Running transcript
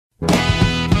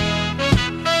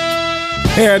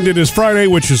And it is Friday,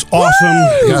 which is awesome.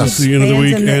 Yes. It's the end of the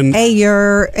week. And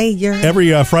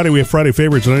every Friday we have Friday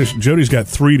favorites. And Jody's got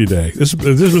 3 today. This has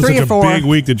been such a big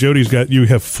week that Jody's got. You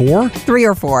have 4? 3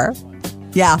 or 4.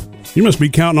 Yeah. You must be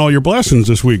counting all your blessings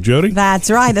this week, Jody. That's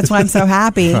right. That's why I'm so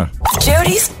happy.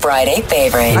 Jody's Friday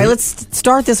favorite. All right, let's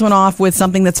start this one off with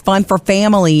something that's fun for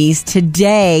families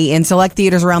today in select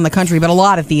theaters around the country, but a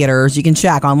lot of theaters. You can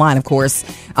check online, of course.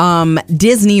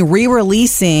 Disney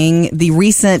re-releasing the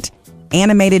recent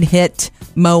animated hit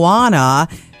Moana,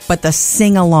 but the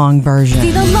sing-along version.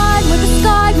 See the line where the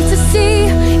sky meets the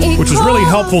sea. Which is really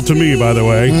helpful to me, by the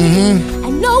way. Mm-hmm.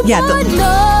 And no Yeah, one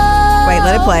knows. Wait,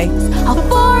 let it play. How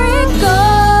far it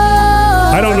goes.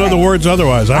 I don't know the words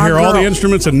otherwise. I hear all the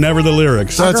instruments and never the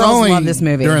lyrics. So it's girls only love this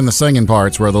movie. during the singing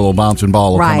parts where the little bouncing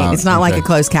ball will come out. Right. It's not like a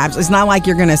closed caption. It's not like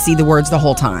you're going to see the words the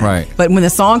whole time. Right. But when the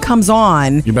song comes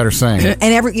on, You better sing.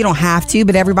 and you don't have to,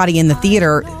 but everybody in the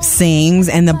theater sings,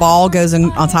 and the ball goes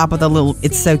on top of the little.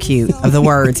 It's so cute of the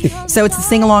words. So it's the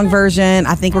sing along version.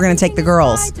 I think we're going to take the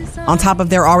girls on top of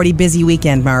their already busy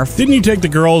weekend, Murph. Didn't you take the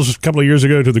girls a couple of years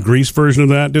ago to the Grease version of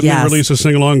that? Didn't Yes. they release a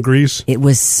sing-along Grease? It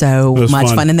was so It was much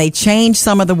fun. fun, and they changed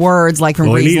some of the words, like from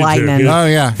Well, they Grease needed to, Lightning. yeah. Oh,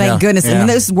 yeah. Thank yeah, goodness. yeah. And when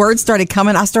those words started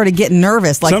coming, I started getting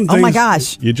nervous. Like, Some oh my things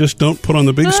gosh. You just don't put on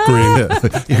the big screen.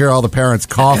 You hear all the parents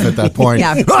cough at that point.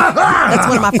 Yeah, that's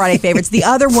one of my Friday favorites. The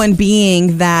other one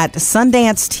being that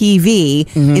Sundance TV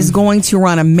is going to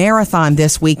run a marathon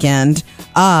this weekend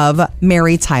of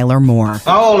Mary Tyler Moore.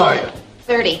 How old are you?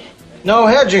 30. No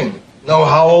hedging. No,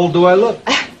 how old do I look?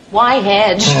 Why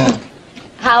hedge?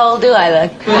 How old do I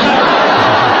look?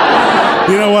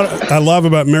 You know what I love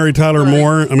about Mary Tyler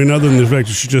Moore? I mean, other than the fact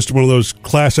that she's just one of those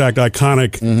class act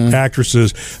iconic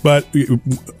actresses, but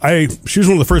she was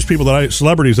one of the first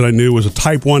celebrities that I knew was a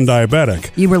type 1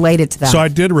 diabetic. You related to that. So I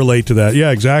did relate to that.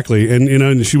 Yeah, exactly. And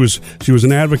and she was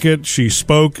an advocate. She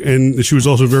spoke, and she was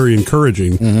also very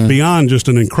encouraging beyond just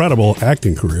an incredible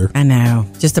acting career. I know.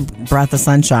 Just a breath of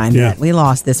sunshine that we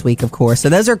lost this week, of course. So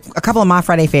those are a couple of my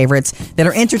Friday favorites that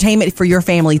are entertainment for your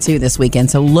family, too, this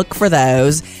weekend. So look for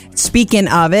those. Speaking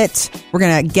of it, we're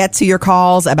going to get to your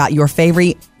calls about your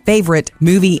favorite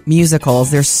movie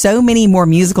musicals. There's so many more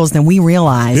musicals than we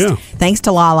realized. Yeah. Thanks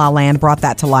to La La Land brought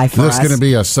that to life for Is this us. going to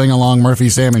be a sing-along Murphy,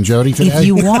 Sam, and Jody today? If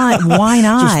you want, why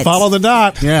not? Just follow the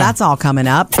dot. Yeah. That's all coming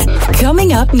up.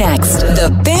 Coming up next,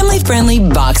 the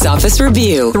family-friendly box office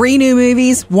review. 3 new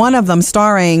movies, one of them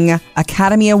starring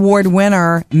Academy Award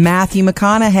winner Matthew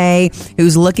McConaughey,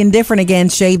 who's looking different again,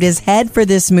 shaved his head for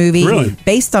this movie. Really?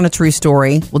 Based on a true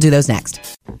story. We'll do those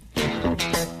next.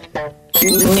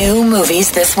 New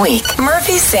movies this week.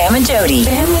 Murphy, Sam, and Jody.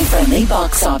 Family-friendly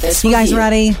box office You guys review.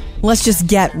 ready? Let's just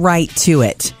get right to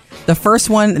it. The first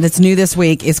one that's new this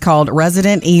week is called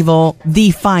Resident Evil: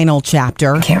 The Final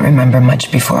Chapter. Can't remember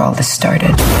much before all this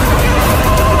started.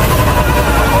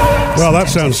 Well, that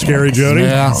sounds scary, Jody.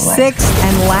 Yeah. 6th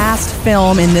and last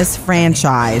film in this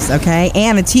franchise, okay?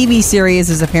 And a TV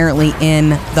series is apparently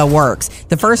in the works.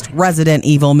 The first Resident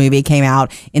Evil movie came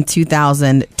out in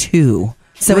 2002.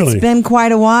 So Really? it's been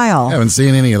quite a while. I haven't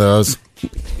seen any of those.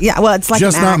 Yeah, well, it's like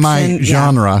Just an not my action- yeah.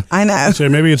 genre. I know. So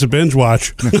maybe it's a binge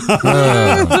watch.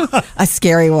 A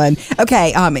scary one.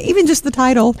 Okay, even just the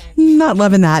title, not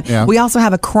loving that. Yeah. We also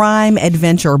have a crime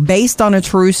adventure based on a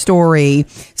true story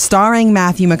starring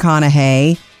Matthew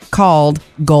McConaughey called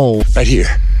Gold. Right here,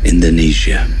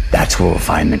 Indonesia. That's where we'll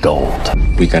find the gold.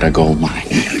 We got a gold mine.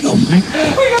 We got a gold mine.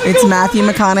 It's Matthew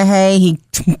McConaughey. He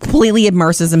completely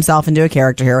immerses himself into a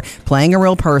character here, playing a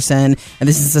real person. And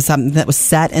this is something that was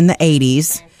set in the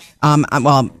 80s.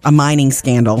 A mining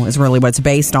scandal is really what it's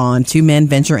based on. 2 men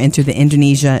venture into the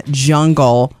Indonesia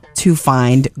jungle to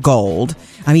find gold.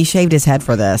 He shaved his head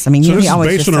for this. So he this is always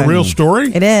based just on a real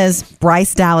story? It is.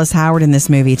 Bryce Dallas Howard in this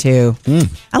movie, too.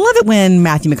 I love it when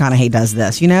Matthew McConaughey does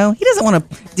this, you know? He doesn't want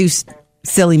to do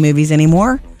silly movies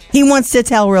anymore. He wants to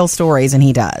tell real stories, and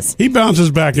he does. He bounces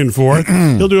back and forth.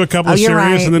 He'll do a couple of you're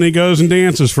serious, right. and then he goes and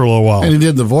dances for a little while. And he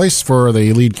did the voice for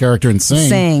the lead character in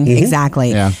Sing. Exactly.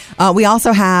 Yeah. We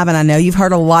also have, and I know you've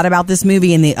heard a lot about this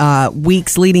movie in the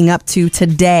weeks leading up to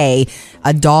today,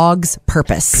 A Dog's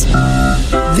Purpose.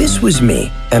 This was me,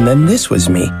 and then this was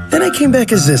me. Then I came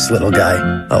back as this little guy.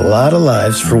 A lot of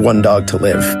lives for one dog to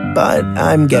live, but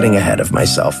I'm getting ahead of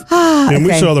myself. And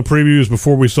we saw the previews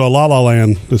before we saw La La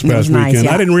Land this past nice, weekend.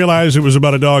 yeah. I didn't realize it was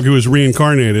about a dog who was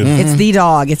reincarnated. It's the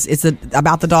dog. It's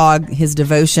about the dog, his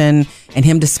devotion, and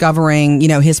him discovering,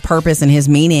 his purpose and his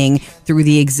meaning through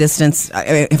the existence,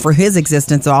 for his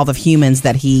existence, all the humans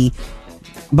that he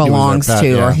belongs their pet, to,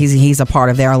 yeah. or he's a part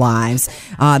of their lives.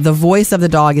 The voice of the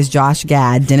dog is Josh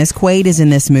Gad. Dennis Quaid is in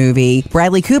this movie.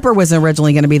 Bradley Cooper was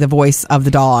originally going to be the voice of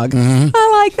the dog.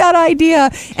 I like that idea.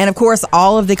 And of course,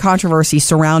 all of the controversy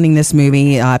surrounding this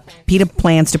movie. PETA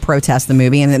plans to protest the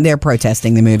movie, and they're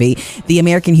protesting the movie. The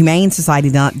American Humane Society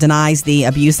denies the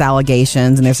abuse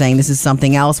allegations, and they're saying this is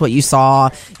something else. What you saw,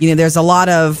 there's a lot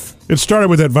of. It started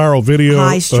with that viral video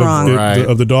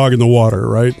of the dog in the water,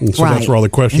 right? And so that's where all the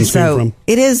questions came from.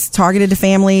 It is targeted to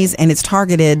families, and it's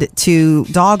targeted to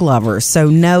dog lovers. So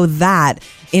know that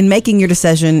in making your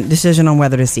decision on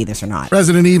whether to see this or not.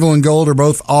 Resident Evil and Gold are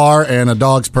both R, and A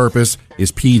Dog's Purpose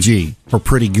is PG for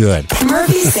pretty good.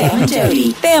 Murphy, Sam, and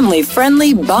Jody,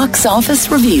 family-friendly box office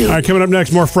review. All right, coming up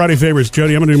next, more Friday favorites.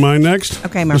 Jody, I'm going to do mine next.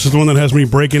 Okay, Murphy. This is the one that has me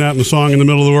breaking out in the song in the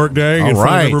middle of the workday in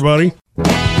front of everybody.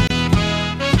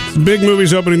 Big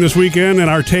movies opening this weekend, and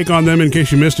our take on them, in case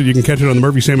you missed it, you can catch it on the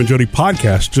Murphy, Sam, and Jody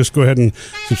podcast. Just go ahead and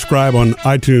subscribe on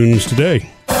iTunes today.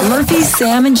 Murphy,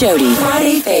 Sam, and Jody,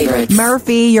 Friday favorites.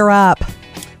 Murphy, you're up.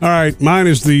 All right, mine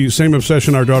is the same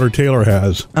obsession our daughter Taylor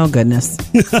has. Oh, goodness.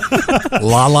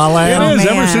 La La Land. It is,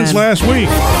 ever since last week.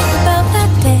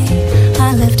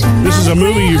 This is a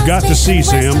movie you've got to see,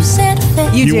 Sam.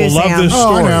 You will love this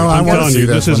story. I'm telling you,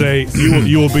 this is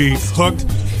you will be hooked.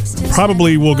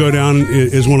 Probably will go down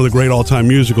as one of the great all-time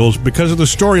musicals because of the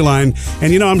storyline.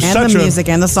 And the music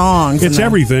and the songs. It's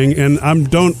everything, and I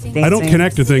don't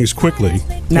connect to things quickly.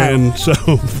 No. And so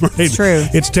It's true.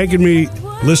 It's taken me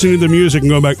listening to the music and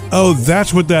going back, oh,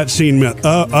 that's what that scene meant.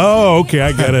 Okay,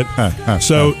 I get it.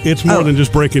 So it's more than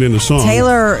just breaking into song.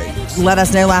 Taylor let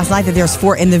us know last night that there's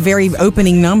in the very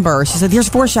opening number. She said, there's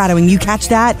foreshadowing. You catch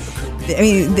that? I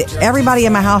mean, everybody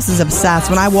in my house is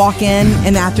obsessed. When I walk in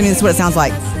the afternoon, that's what it sounds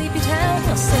like.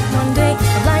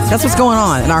 That's what's going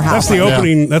on in our house. That's the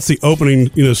opening. That's the opening,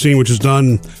 scene, which is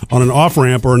done on an off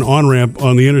ramp or an on ramp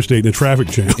on the interstate in a traffic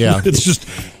jam. Yeah, it's just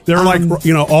they're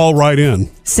all right in.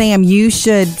 Sam, you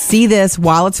should see this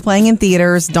while it's playing in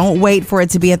theaters. Don't wait for it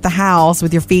to be at the house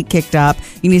with your feet kicked up.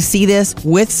 You need to see this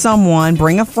with someone.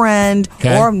 Bring a friend,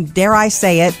 or dare I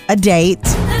say it, a date.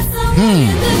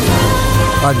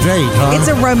 A date, huh? It's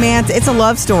a romance. It's a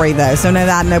love story, though. So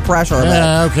no pressure.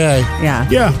 Yeah. Okay.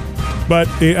 Yeah. But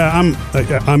I'm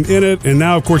in it, and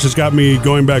now, of course, it's got me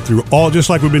going back through just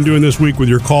like we've been doing this week with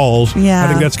your calls. Yeah. I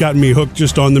think that's gotten me hooked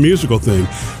just on the musical thing.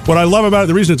 What I love about it,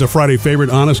 the reason it's a Friday favorite,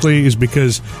 honestly, is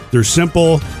because they're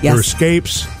simple, they're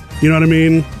escapes, you know what I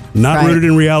mean? Not rooted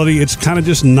in reality. It's kind of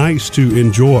just nice to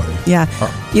enjoy. Yeah.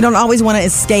 You don't always want to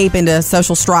escape into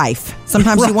social strife.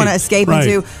 Sometimes you want to escape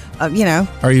into,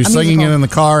 Are you singing it in the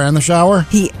car and the shower?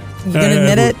 You gonna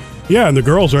admit it? Yeah, and the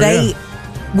girls are,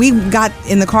 We got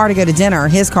in the car to go to dinner,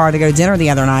 his car to go to dinner the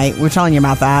other night. We were telling you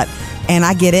about that. And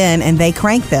I get in, and they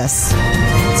crank this.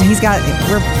 So he's got,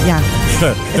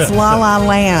 it's La La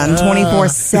Land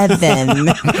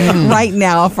 24/7 right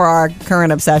now for our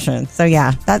current obsession. So,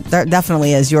 that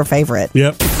definitely is your favorite.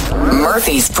 Yep.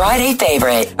 Murphy's Friday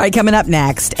favorite. All right, coming up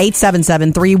next,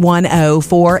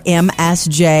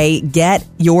 877-310-4MSJ. Get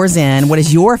yours in. What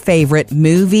is your favorite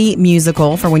movie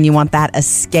musical for when you want that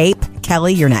escape?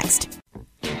 Kelly, you're next.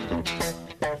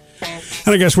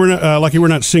 And I guess we're not, lucky we're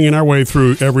not singing our way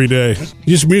through every day.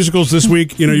 Just musicals this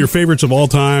week, your favorites of all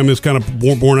time is kind of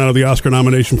born out of the Oscar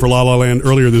nomination for La La Land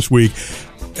earlier this week.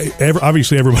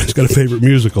 Obviously, everybody's got a favorite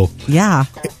musical. Yeah.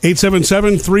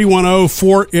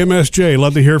 877-310-4MSJ.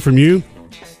 Love to hear from you.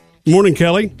 Morning,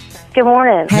 Kelly. Good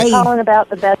morning. Hey. I'm calling about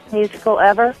the best musical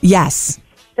ever. Yes.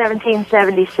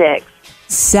 1776.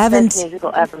 Best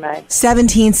musical ever made.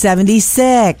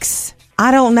 1776.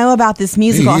 I don't know about this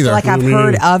musical. I feel like I've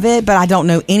heard of it, but I don't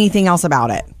know anything else about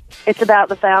it. It's about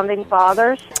the founding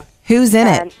fathers. Who's in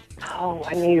it? Oh,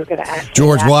 I knew you were going to ask.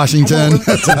 George Washington.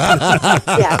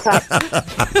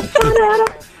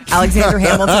 Alexander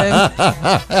Hamilton.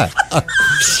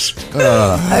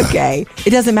 Okay. It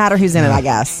doesn't matter who's in it, I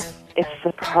guess. It's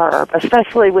superb,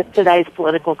 especially with today's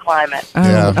political climate.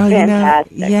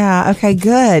 Fantastic. Okay,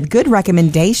 good. Good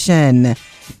recommendation.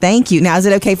 Thank you. Now, is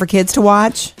it okay for kids to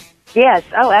watch? Yes.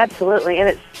 Oh, absolutely. And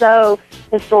it's so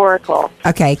historical.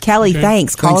 Okay. Kelly,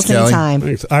 thanks. Call us anytime.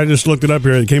 Thanks. I just looked it up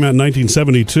here. It came out in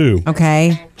 1972.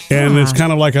 Okay. And it's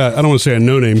kind of like I don't want to say a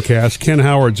no-name cast. Ken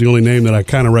Howard's the only name that I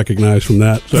kind of recognize from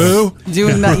that. So.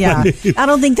 Doing that, yeah. I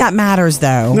don't think that matters,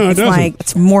 though. No, it doesn't.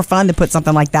 It's more fun to put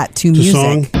something like that to music.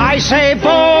 Song. I say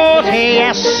vote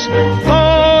yes,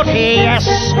 vote yes,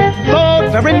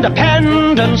 vote for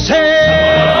independence.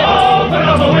 Open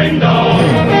up a window.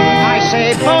 I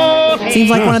say vote. Seems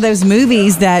like one of those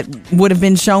movies that would have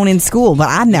been shown in school, but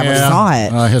I never saw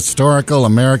it. Historical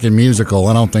American musical.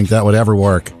 I don't think that would ever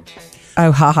work.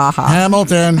 Oh, ha, ha, ha.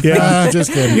 Hamilton.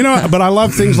 Just kidding. But I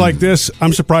love things like this.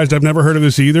 I'm surprised I've never heard of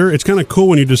this either. It's kind of cool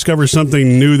when you discover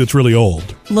something new that's really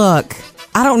old. Look,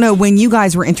 I don't know when you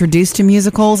guys were introduced to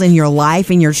musicals in your life,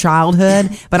 in your childhood,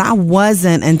 but I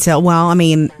wasn't until,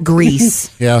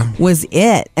 Grease was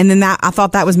it. And then I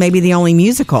thought that was maybe the only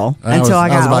musical until I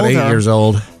got I was about older. 8 years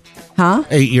old. Huh?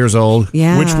 8 years old.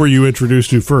 Yeah. Which were you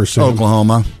introduced to first, Sam?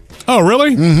 Oklahoma. Oh,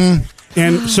 really? Mm-hmm.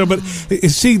 And so, but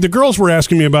see, the girls were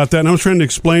asking me about that, and I was trying to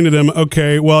explain to them,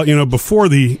 okay, well, before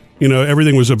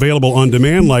everything was available on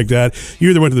demand like that, you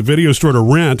either went to the video store to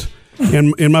rent.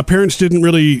 And my parents didn't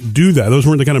really do that. Those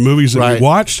weren't the kind of movies that we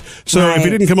watched. So if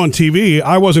it didn't come on TV,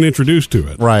 I wasn't introduced to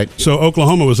it. Right. So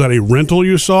Oklahoma, was that a rental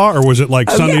you saw, or was it like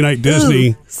Sunday Night Disney?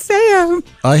 Ooh, Sam.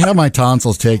 I had my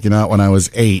tonsils taken out when I was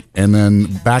 8, and then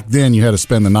back then you had to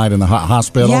spend the night in the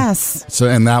hospital. Yes. So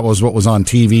and that was what was on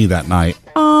TV that night.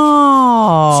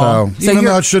 Oh. So even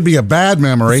though it should be a bad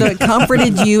memory, So it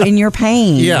comforted you in your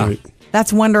pain. Yeah. Right.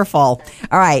 That's wonderful.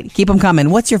 All right, keep them coming.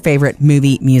 What's your favorite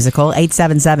movie musical?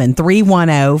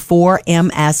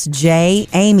 877-310-4MSJ.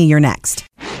 Amy, you're next.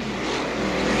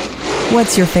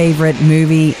 What's your favorite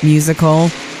movie musical?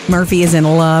 Murphy is in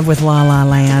love with La La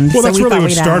Land. Well, that's really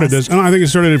what started this. And I think it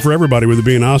started it for everybody with it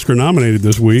being Oscar nominated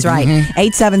this week. That's right.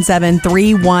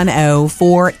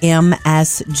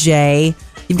 877-310-4MSJ.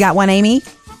 You've got one, Amy?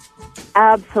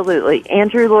 Absolutely.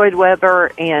 Andrew Lloyd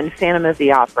Webber and Phantom of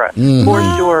the Opera. For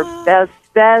sure.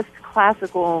 Best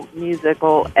classical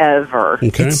musical ever.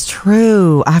 Okay. It's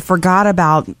true. I forgot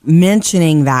about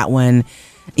mentioning that one.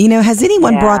 Has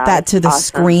anyone brought that to the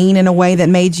screen in a way that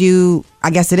made you,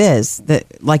 I guess it is,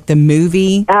 like the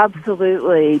movie?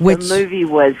 Absolutely. The movie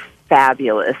was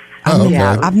fabulous. Oh, okay.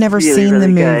 Yeah, I've never really, seen really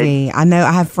the movie. good. I know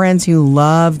I have friends who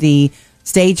love the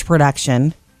stage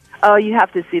production. Oh, you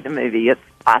have to see the movie. It's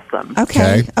awesome.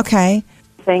 Okay.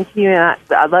 Thank you. And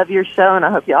I love your show, and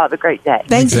I hope you all have a great day.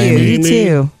 Thank you. Amy. You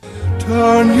too.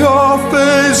 Turn your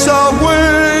face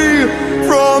away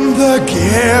from the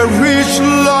garish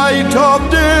light of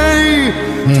day.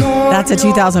 That's a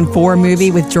 2004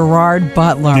 movie with Gerard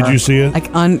Butler. Did you see it?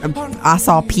 I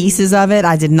saw pieces of it.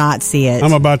 I did not see it.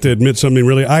 I'm about to admit something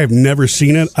really. I have never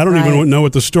seen it. I don't even know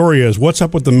what the story is. What's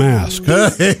up with the mask?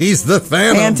 He's the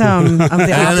Phantom of the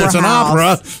and Opera it's an House.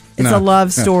 opera. It's a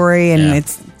love story, and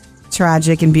it's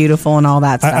tragic and beautiful and all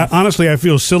that stuff. Honestly, I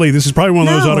feel silly. This is probably one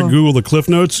of those I ought to Google the Cliff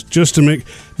Notes just to make,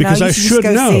 because I should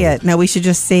know. See it. No, we should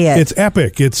just see it. It's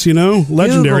epic. It's,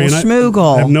 legendary. Google, and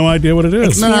schmoogle. I have no idea what it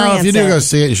is. No, if you do go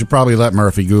see it, you should probably let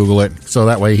Murphy Google it, so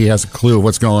that way he has a clue of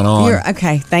what's going on.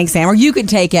 Okay, thanks, Sam. Or you could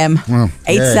take him.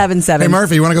 877. Hey,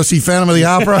 Murphy, you want to go see Phantom of the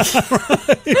Opera?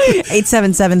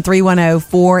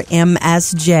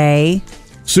 877-310-4MSJ.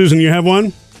 Susan, you have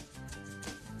one?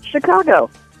 Chicago.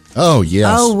 Oh,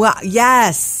 yes. Oh, well,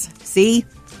 yes. See?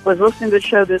 Was listening to the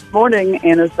show this morning,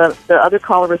 and as the other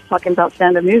caller was talking about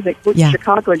Sound of Music,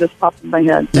 Chicago just popped in my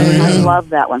head. I love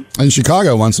that one. And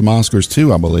Chicago won some Oscars,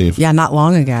 too, I believe. Yeah, not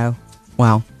long ago.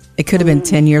 Well, it could have been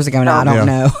 10 years ago now. I don't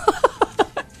know.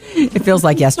 It feels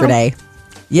like yesterday.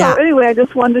 Yeah. So anyway, I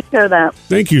just wanted to share that.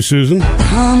 Thank you, Susan.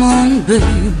 Come on, babe,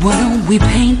 why don't we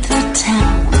paint the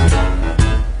town?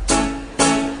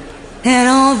 And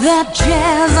all that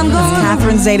jazz I'm going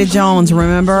Catherine Zeta-Jones,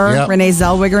 remember? Yep. Renee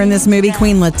Zellweger in this movie.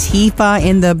 Queen Latifah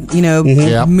in the,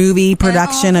 movie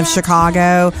production of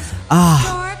Chicago.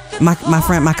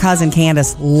 My cousin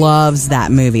Candace loves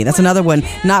that movie. That's another one,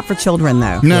 not for children,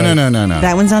 though. No.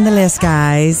 That one's on the list,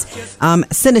 guys.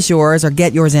 Send us yours or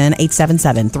get yours in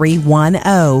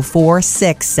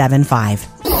 877-310-4675.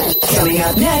 Coming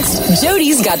up next,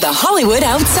 Jody's got the Hollywood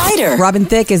Outsider. Robin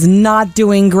Thicke is not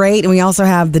doing great, and we also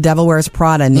have the Devil Wears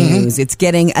Prada news. It's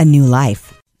getting a new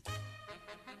life.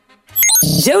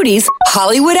 Jody's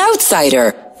Hollywood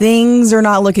Outsider. Things are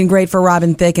not looking great for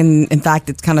Robin Thicke, and in fact,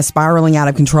 it's kind of spiraling out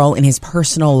of control in his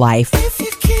personal life.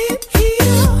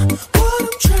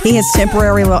 He has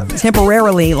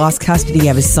temporarily lost custody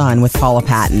of his son with Paula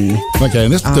Patton. Okay,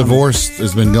 and this divorce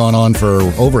has been going on for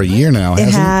over a year now, hasn't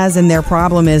it? It has, and their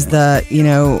problem is the,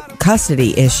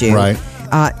 custody issue. Right.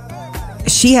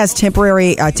 She has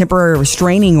temporary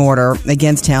restraining order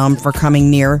against him for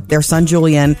coming near their son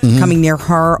Julian, coming near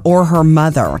her or her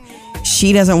mother.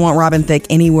 She doesn't want Robin Thicke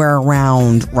anywhere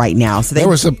around right now. So there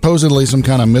was supposedly some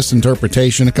kind of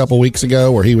misinterpretation a couple weeks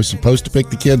ago where he was supposed to pick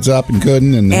the kids up and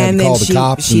couldn't, and had to call the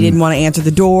cops. She didn't want to answer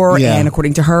the door, and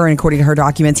according to her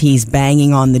documents, he's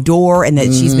banging on the door, and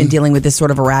that she's been dealing with this sort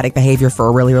of erratic behavior for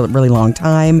a really, really long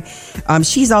time.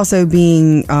 She's also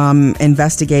being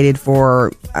investigated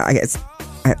for, I guess,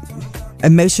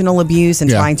 emotional abuse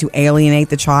and trying to alienate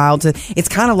the child. It's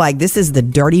kind of like this is the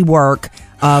dirty work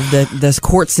of the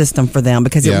court system for them,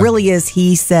 because it really is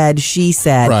he said, she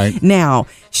said. Right. Now,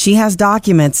 she has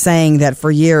documents saying that for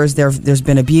years there's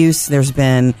been abuse, there's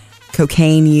been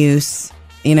cocaine use,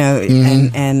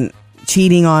 and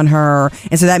cheating on her.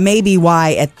 And so that may be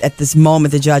why at this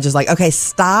moment the judge is like, okay,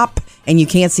 stop. And you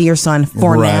can't see your son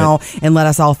for now, and let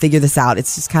us all figure this out.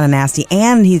 It's just kind of nasty.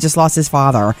 And he just lost his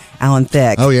father, Alan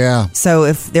Thicke. Oh, yeah. So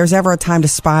if there's ever a time to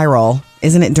spiral,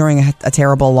 isn't it during a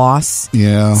terrible loss?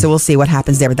 Yeah. So we'll see what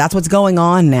happens there. But that's what's going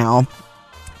on now.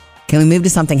 Can we move to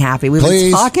something happy? We've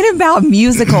been talking about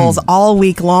musicals all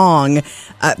week long,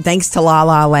 thanks to La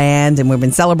La Land, and we've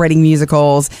been celebrating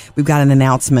musicals. We've got an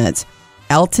announcement.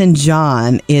 Elton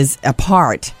John is a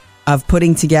part of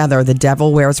putting together the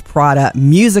Devil Wears Prada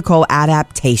musical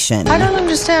adaptation. I don't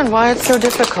understand why it's so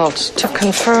difficult to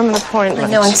confirm an appointment.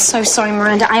 I know, I'm so sorry,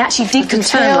 Miranda. I actually did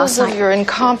confirm last night. Details of your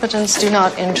incompetence do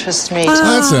not interest me.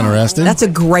 That's interesting. That's a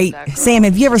great... Sam,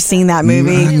 have you ever seen that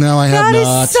movie? No, I have not.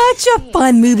 That is such a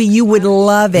fun movie. You would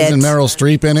love it. Isn't Meryl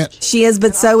Streep in it? She is,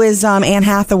 but so is Anne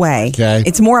Hathaway. Okay.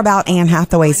 It's more about Anne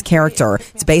Hathaway's character.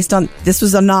 It's based on... This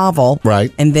was a novel.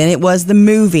 Right. And then it was the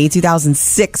movie.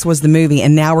 2006 was the movie.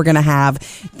 And now we're going to have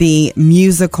the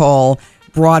musical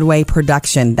Broadway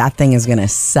production. That thing is going to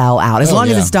sell out. As long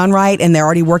as it's done right, and they're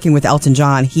already working with Elton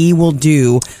John, he will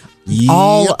do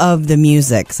all of the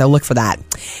music. So look for that.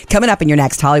 Coming up in your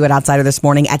next Hollywood Outsider this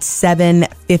morning at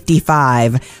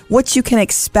 7:55, what you can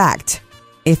expect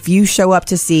if you show up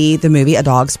to see the movie A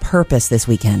Dog's Purpose this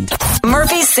weekend.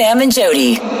 Murphy, Sam, and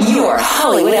Jody, your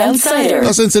Hollywood Outsider.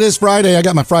 Well, since it is Friday, I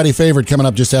got my Friday favorite coming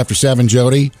up just after 7,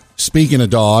 Jody. Speaking of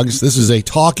dogs, this is a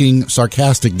talking,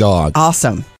 sarcastic dog.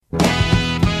 Awesome.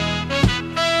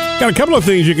 Got a couple of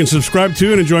things you can subscribe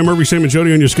to and enjoy Murphy, Sam, and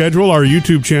Jody on your schedule. Our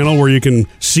YouTube channel where you can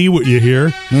see what you hear.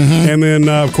 Mm-hmm. And then,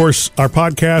 of course, our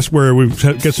podcast where we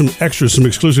get some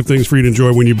exclusive things for you to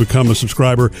enjoy when you become a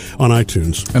subscriber on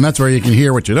iTunes. And that's where you can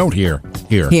hear what you don't hear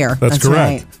here. That's correct.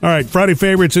 Right. All right, Friday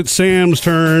favorites. It's Sam's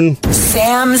turn.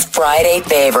 Sam's Friday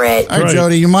favorite. All right,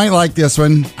 Jody, you might like this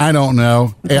one. I don't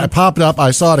know. I popped up.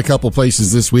 I saw it a couple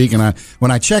places this week, and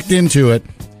when I checked into it,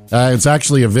 it's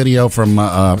actually a video from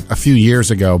a few years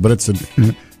ago, but it's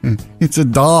a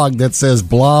dog that says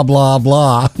blah, blah,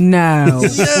 blah. No. Yeah,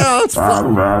 it's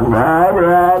fun.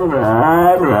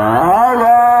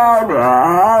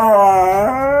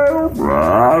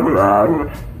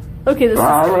 Okay, this is... It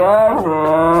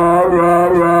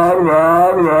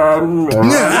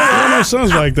almost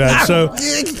sounds like that. So,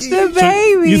 the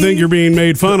baby. You think you're being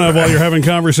made fun of while you're having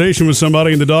conversation with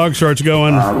somebody, and the dog starts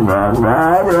going blah,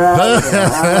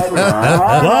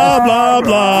 blah,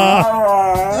 blah.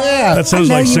 Yeah. That sounds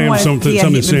like Sam, something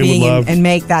Sam would love. And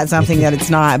make that something that it's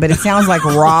not, but it sounds like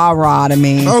rah-rah to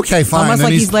me. Okay, fine. Almost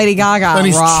like he's Lady Gaga. And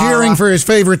he's cheering for his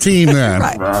favorite team then.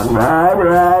 Right.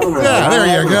 Yeah,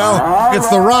 there you go. It's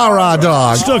the rah-rah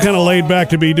dog. Still kind of laid back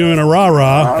to be doing a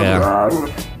rah-rah. Yeah.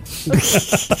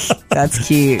 That's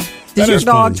cute. Does your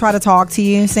dog try to talk to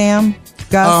you, Sam?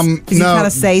 Gus? Does he kind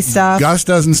of say stuff? Gus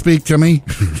doesn't speak to me.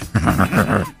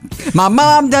 My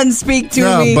mom doesn't speak to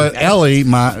me. No, but Ellie,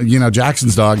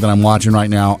 Jackson's dog that I'm watching right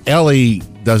now, Ellie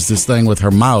does this thing with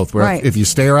her mouth where if you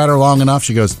stare at her long enough,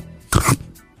 she goes,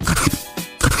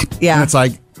 yeah. And it's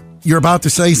like, you're about to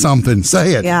say something.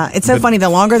 Say it. Yeah, it's so funny. The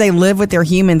longer they live with their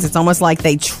humans, it's almost like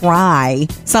they try,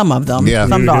 some of them,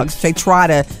 some dogs, they try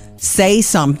to say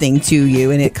something to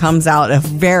you, and it comes out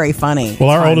very funny.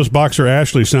 Well, our oldest boxer,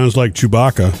 Ashley, sounds like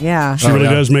Chewbacca. Yeah. She really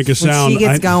does make a sound. When she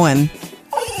gets going.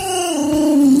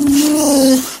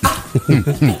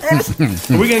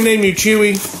 Are we going to name you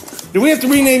Chewy? Do we have to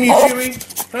rename you Chewy?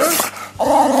 Huh?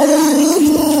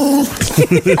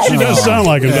 She does sound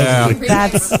like him, doesn't she?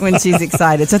 That's when she's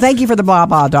excited. So thank you for the blah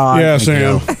blah dog. Yeah,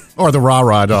 Sam. Or the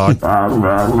rah-rah dog. All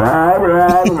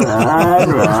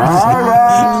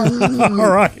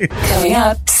right. Coming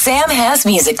up, Sam has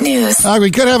music news. We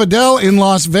could have Adele in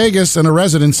Las Vegas in a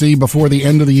residency before the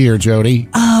end of the year, Jody.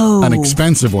 Oh. An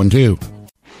expensive one, too.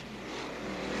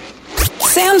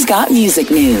 Sam's got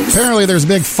music news. Apparently, there's a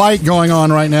big fight going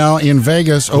on right now in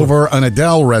Vegas over an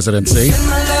Adele residency.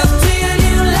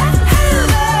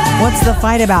 What's the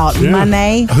fight about?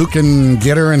 Money? Who can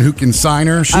get her and who can sign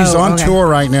her? She's on tour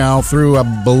right now through, I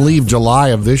believe, July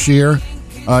of this year,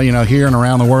 here and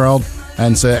around the world.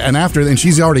 And so, and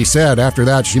she's already said after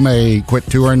that she may quit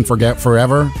touring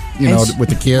forever, with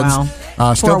the kids. Wow.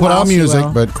 Still put out music,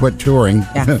 but quit touring.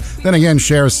 Yeah. Then again,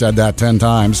 Cher said that 10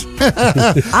 times.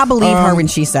 I believe her when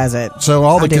she says it. So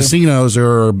all the casinos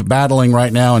are battling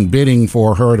right now and bidding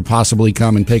for her to possibly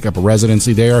come and take up a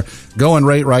residency there. Going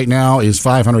rate right now is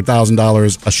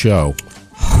 $500,000 a show.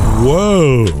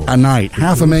 Whoa. A night.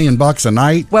 $500,000 a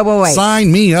night. Wait.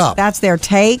 Sign me up. That's their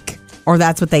take, or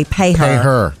that's what they pay her? Pay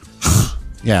her.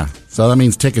 Yeah. So that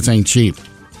means tickets ain't cheap.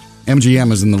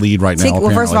 MGM is in the lead right now, apparently.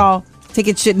 Well, first of all,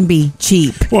 Tickets shouldn't be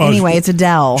cheap. Well, anyway, it's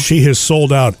Adele. She has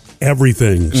sold out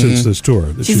everything since this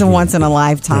tour. She's a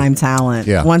once-in-a-lifetime talent.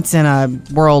 Yeah.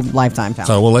 Once-in-a-world lifetime talent.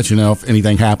 So we'll let you know if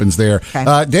anything happens there.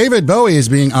 Okay. David Bowie is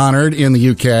being honored in the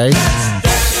UK.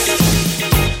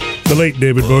 The late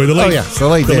David Bowie. The late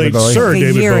David Bowie. Sir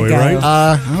David Bowie, right?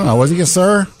 I don't know. Was he a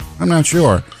sir? I'm not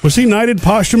sure. Was he knighted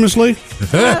posthumously?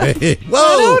 Whoa! I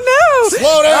don't know.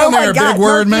 Slow down there, God, big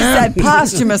word man. He said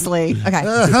posthumously.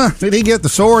 Okay. Did he get the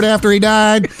sword after he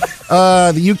died?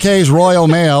 The UK's Royal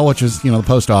Mail, which is the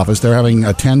post office, they're having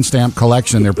a 10-stamp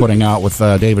collection they're putting out with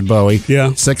David Bowie.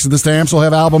 Yeah. 6 of the stamps will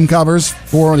have album covers.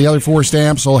 4 of the other 4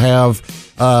 stamps will have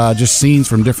just scenes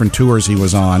from different tours he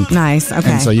was on. Nice.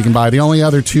 Okay. And so you can buy. The only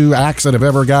other 2 acts that have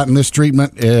ever gotten this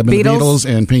treatment have been the Beatles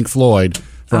and Pink Floyd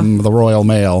from the Royal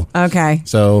Mail. Okay.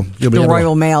 So you'll be the able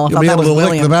Royal Mail. You'll be able to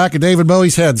lick the back of David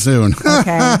Bowie's head soon.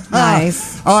 Okay.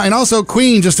 Nice. And also,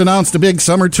 Queen just announced a big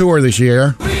summer tour this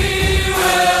year.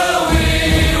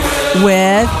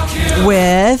 With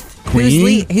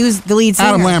Queen? who's the lead singer?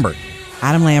 Adam Lambert.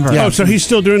 Adam Lambert. Oh, so he's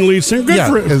still doing lead singer?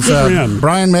 Good for him.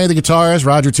 Brian May, the guitarist,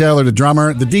 Roger Taylor, the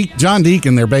drummer, John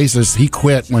Deacon, their bassist, he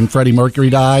quit when Freddie Mercury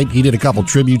died. He did a couple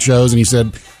tribute shows, and he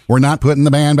said, "We're not putting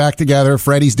the band back together.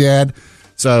 Freddie's dead."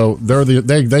 So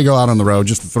they go out on the road,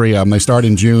 just the 3 of them. They start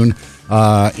in June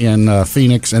in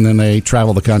Phoenix, and then they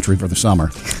travel the country for the summer.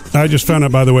 I just found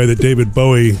out, by the way, that David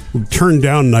Bowie turned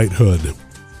down knighthood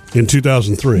in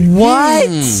 2003. What?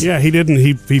 Yeah, he didn't.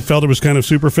 He felt it was kind of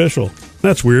superficial.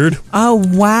 That's weird. Oh,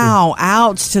 wow.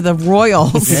 Ouch to the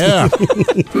Royals. Yeah.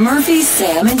 Murphy,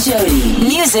 Sam, and Jody.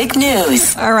 Music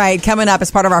news. All right, coming up as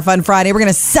part of our Fun Friday, we're going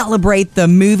to celebrate the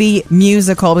movie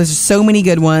musical. There's so many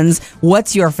good ones.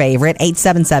 What's your favorite?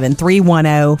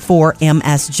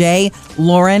 877-310-4MSJ.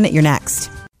 Lauren, you're next.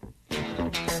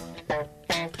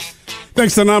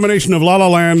 Thanks to the nomination of La La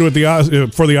Land for the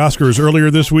Oscars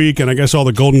earlier this week, and I guess all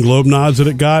the Golden Globe nods that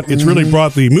it got, it's really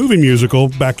brought the movie musical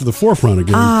back to the forefront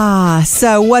again.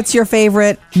 So what's your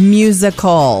favorite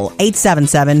musical?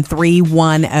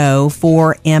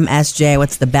 877-310-4MSJ.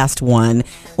 What's the best one?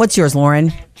 What's yours,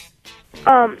 Lauren?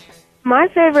 My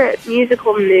favorite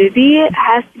musical movie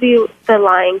has to be The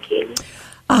Lion King.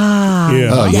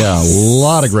 Yeah. Yeah, a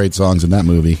lot of great songs in that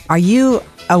movie. Are you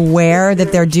aware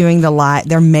that they're doing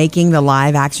they're making the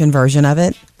live action version of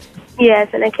it? Yes,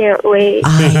 and I can't wait.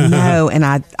 I know, and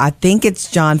I think it's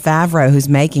Jon Favreau who's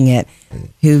making it.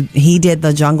 He did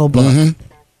the Jungle Book.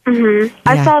 Mm-hmm.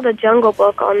 I saw the Jungle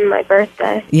Book on my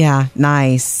birthday. Yeah,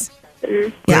 nice.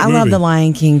 Mm-hmm. Yeah, I love The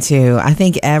Lion King too. I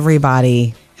think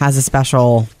everybody has a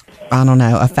special,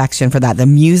 affection for that. The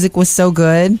music was so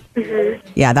good. Mm-hmm.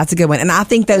 Yeah, that's a good one. And I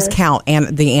think those count,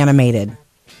 and the animated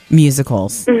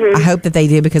musicals. Mm-hmm. I hope that they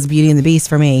do, because Beauty and the Beast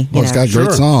for me. Well, it's got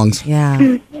great songs.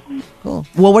 Yeah. Cool.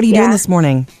 Well, what are you doing this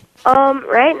morning?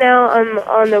 Right now I'm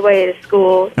on the way to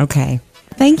school. Okay.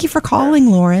 Thank you for calling,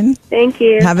 Lauren. Thank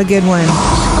you. Have a good one.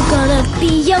 I'm gonna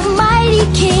be your mighty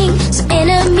king, so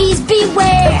enemies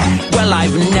beware. Well,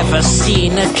 I've never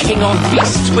seen a king or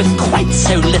beast with quite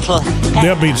so little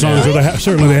hair. The upbeat songs are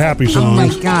certainly the happy songs. Oh my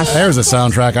gosh. There's a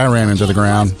soundtrack I ran into the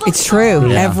ground. It's true.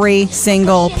 Yeah. Every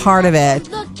single part of it.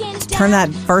 Turn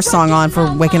that first song on for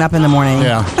waking up in the morning.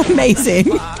 Yeah.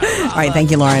 Amazing. All right.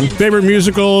 Thank you, Lauren. Favorite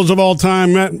musicals of all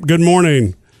time, Matt? Good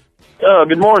morning.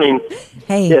 Good morning.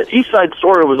 Hey. Yeah, East Side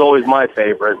Story was always my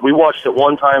favorite. We watched it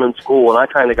one time in school, and I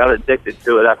kind of got addicted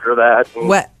to it after that.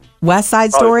 West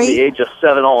Side Probably Story? From the age of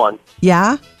 7 on.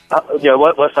 Yeah?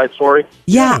 West Side Story.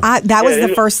 Yeah, that was the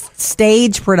first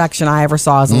stage production I ever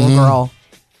saw as a little girl.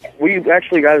 We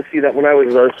actually got to see that when I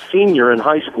was a senior in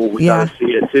high school. We got to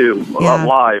see it, too,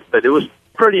 live. But it was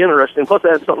pretty interesting. Plus, it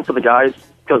had something for the guys,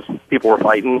 because people were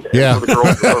fighting. Yeah. And for the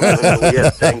girls,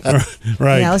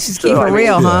 right. Yeah, let's just keep it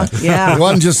real, huh? Yeah. It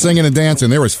wasn't just singing and dancing.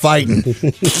 There was fighting.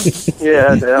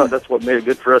 Yeah, that's what made it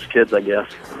good for us kids, I guess.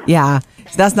 Yeah.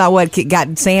 So that's not what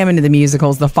got Sam into the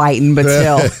musicals, the fighting, but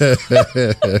still.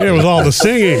 It was all the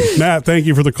singing. Matt, thank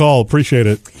you for the call. Appreciate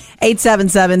it.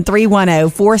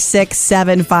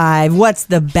 877-310-4675. What's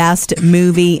the best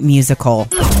movie musical?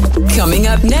 Coming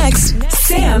up next,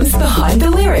 Sam's Behind the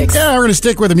Lyrics. Yeah, we're going to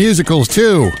stick with the musicals,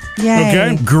 too. Yay.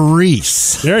 Okay.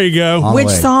 Grease. There you go. Which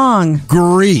song?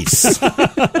 Grease.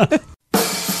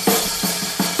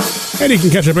 And you can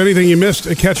catch up on anything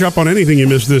you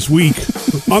missed this week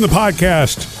on the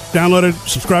podcast. Download it,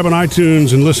 subscribe on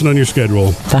iTunes, and listen on your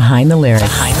schedule. Behind the Lyrics.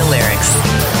 Behind the Lyrics.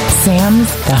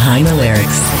 Sam's Behind the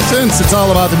Lyrics. Since it's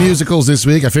all about the musicals this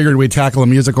week, I figured we'd tackle a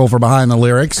musical for Behind the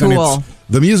Lyrics. Cool. And it's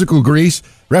the musical Grease,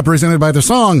 represented by the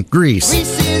song Grease. Good.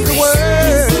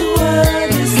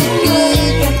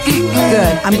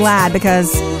 I'm glad,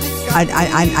 because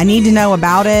I need to know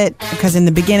about it, because in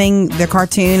the beginning, the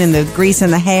cartoon and the grease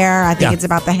in the hair, I think it's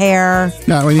about the hair.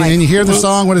 No, when you hear the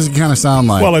song, what does it kind of sound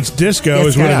like? Well, it's disco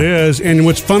is what it is. And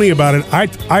what's funny about it, I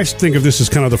think of this as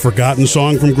kind of the forgotten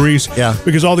song from Grease. Yeah.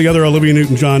 Because all the other Olivia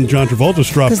Newton-John, John Travolta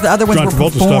stuff. Because the other ones were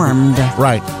performed.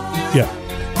 Right. Yeah.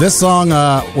 This song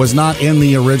was not in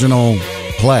the original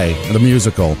play, the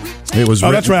musical. It was.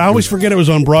 That's right. I always forget it was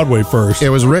on Broadway first. It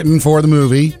was written for the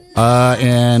movie,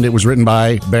 and it was written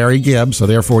by Barry Gibb, so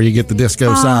therefore you get the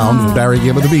disco sound, Barry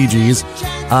Gibb of the Bee Gees.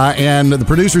 And the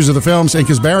producers of the film say,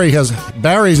 because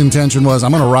Barry's intention was,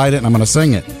 I'm going to write it and I'm going to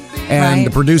sing it. And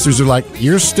the producers are like,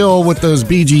 you're still with those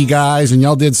Bee Gee guys, and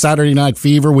y'all did Saturday Night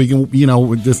Fever. We can, no.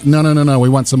 We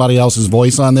want somebody else's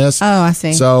voice on this. Oh, I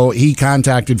see. So he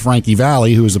contacted Frankie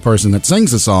Valli, who is the person that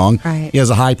sings the song. Right. He has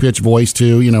a high-pitched voice,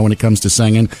 too, when it comes to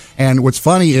singing. And what's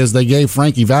funny is they gave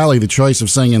Frankie Valli the choice of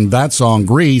singing that song,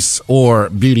 Grease, or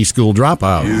Beauty School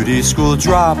Dropout. Beauty School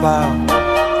Dropout.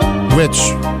 Which,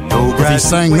 if he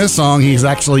sang this song, he's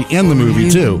actually in the movie,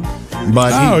 too.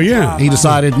 But he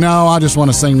decided, no, I just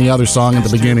want to sing the other song at the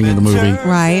beginning of the movie.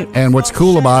 Right. And what's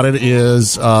cool about it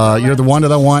is You're the One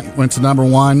That I Want went to number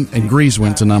 1, and Grease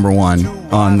went to number 1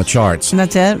 on the charts. And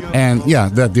that's it? And yeah,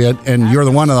 that did. And You're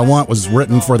the One That I Want was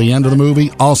written for the end of the movie,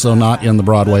 also not in the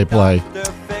Broadway play.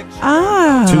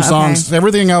 Two songs. Okay.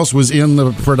 Everything else was in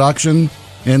the production.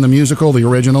 In the musical, the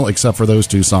original, except for those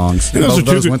 2 songs.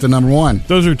 Those went to number 1.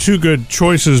 Those are 2 good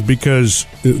choices because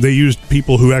they used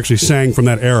people who actually sang from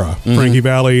that era. Mm-hmm. Frankie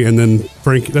Valli and then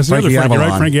Frankie. That's the other Frankie,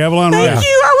 right? Frankie Avalon. Thank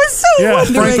you. I was so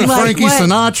wondering. Frankie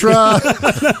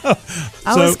Sinatra.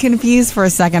 I was confused for a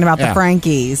second about the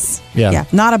Frankies. Yeah.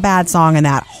 Not a bad song in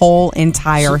that whole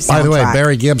entire soundtrack. By the way,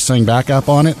 Barry Gibb sang backup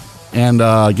on it, and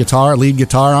lead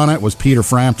guitar on it was Peter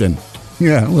Frampton.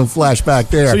 Yeah, a little flashback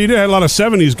there. So you did have a lot of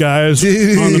 70s guys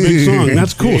on the big song.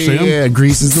 That's cool, Sam. Yeah,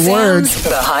 Grease is the word.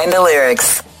 Behind the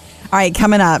lyrics. All right,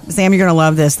 coming up, Sam, you're going to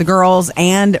love this. The girls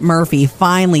and Murphy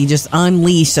finally just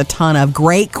unleashed a ton of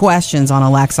great questions on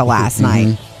Alexa last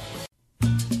night.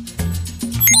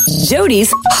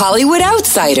 Jody's Hollywood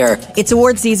Outsider. It's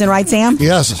award season, right, Sam?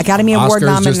 Yes. Academy Award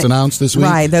nominations just announced this week.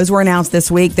 Right, those were announced this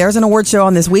week. There's an award show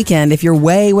on this weekend if you're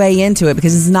way into it,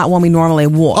 because this is not one we normally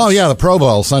watch. Oh, yeah, the Pro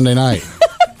Bowl Sunday night.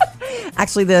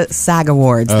 Actually, the SAG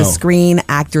Awards, the Screen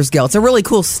Actors Guild. It's a really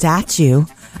cool statue.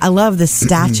 I love the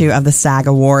statue of the SAG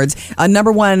Awards.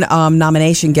 Number 1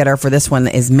 nomination getter for this one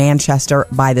is Manchester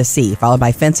by the Sea, followed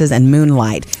by Fences and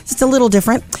Moonlight. So it's a little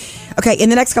different. Okay, in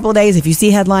the next couple of days, if you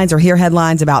see headlines or hear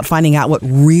headlines about finding out what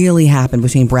really happened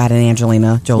between Brad and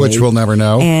Angelina Jolie, which we'll never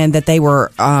know, and that they were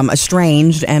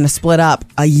estranged and split up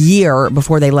a year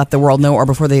before they let the world know, or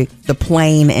before the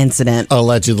plane incident.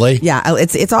 Allegedly. Yeah,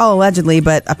 it's all allegedly,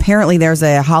 but apparently there's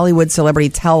a Hollywood celebrity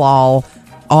tell-all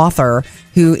author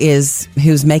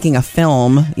who's making a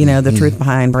film, the truth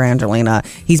behind Brangelina.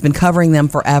 He's been covering them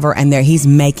forever, and he's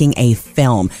making a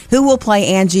film. Who will play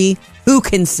Angie? Who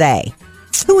can say?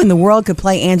 Who in the world could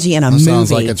play Angie in a movie?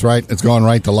 Sounds like it's right. It's going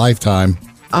right to Lifetime.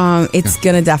 It's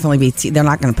going to definitely be. They're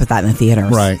not going to put that in the theaters.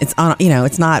 Right. It's on.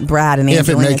 It's not Brad and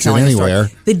Angelina. If it makes it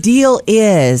anywhere. The deal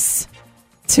is,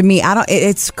 to me,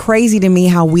 it's crazy to me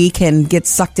how we can get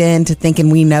sucked into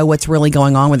thinking we know what's really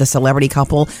going on with a celebrity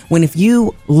couple, when if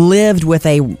you lived with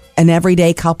an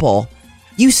everyday couple,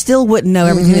 you still wouldn't know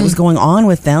everything that was going on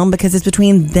with them, because it's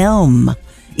between them,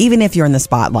 even if you're in the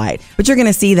spotlight. But you're going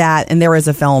to see that, and there is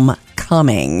a film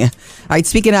coming. All right,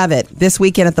 speaking of it, this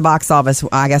weekend at the box office,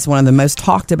 I guess one of the most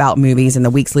talked about movies in the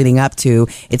weeks leading up to,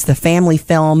 it's the family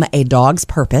film A Dog's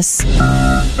Purpose.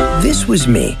 This was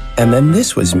me, and then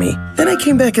this was me. Then I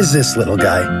came back as this little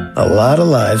guy. A lot of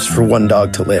lives for one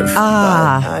dog to live.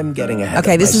 I'm getting ahead.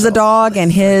 Okay, this is a dog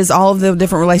and all of the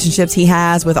different relationships he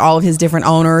has with all of his different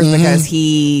owners, because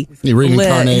he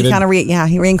reincarnated. He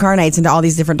reincarnates into all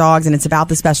these different dogs, and it's about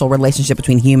the special relationship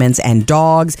between humans and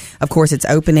dogs. Of course, it's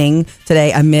opening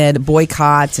today amid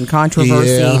boycotts and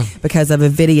controversy because of a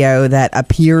video that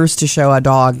appears to show a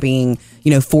dog being,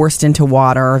 forced into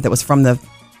water that was from the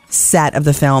set of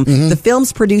the film. The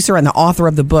film's producer and the author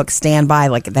of the book stand by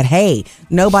that, hey,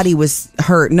 nobody was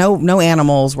hurt, no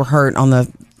animals were hurt on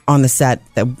the set.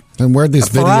 And where'd this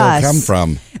video come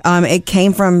from? It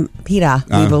came from PETA,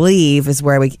 we believe, is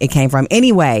where it came from.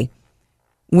 Anyway,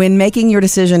 when making your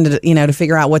decision to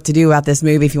figure out what to do about this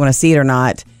movie, if you want to see it or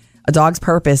not, A Dog's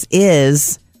Purpose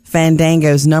is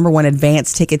Fandango's #1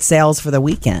 advance ticket sales for the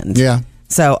weekend. Yeah.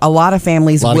 So a lot of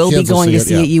families will be going to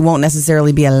see it. You won't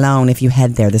necessarily be alone if you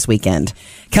head there this weekend.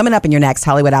 Coming up in your next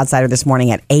Hollywood Outsider this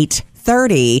morning at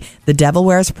 8:30, The Devil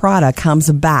Wears Prada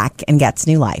comes back and gets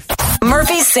new life.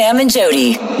 Murphy, Sam, and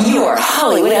Jody, your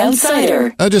Hollywood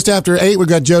Outsider. Just after 8, we've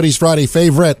got Jody's Friday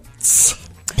favorites.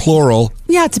 plural.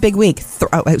 Yeah, it's a big week.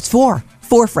 It's four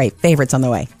favorites on the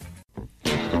way.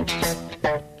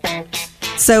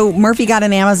 So Murphy got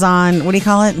an Amazon, what do you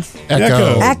call it?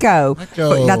 Echo.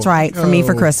 That's right, for me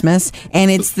for Christmas.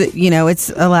 And it's it's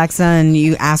Alexa, and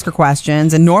you ask her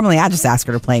questions. And normally I just ask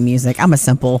her to play music. I'm a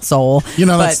simple soul.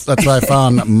 That's what I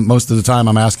found most of the time.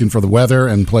 I'm asking for the weather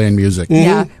and playing music. Mm-hmm.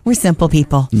 Yeah, we're simple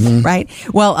people, right?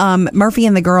 Well, Murphy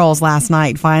and the girls last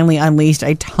night finally unleashed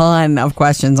a ton of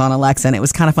questions on Alexa, and it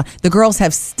was kind of fun. The girls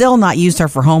have still not used her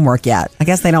for homework yet. I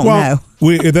guess they don't know.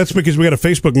 That's because we got a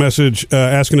Facebook message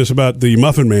asking us about the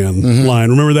Muffin Man line.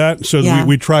 Remember that? So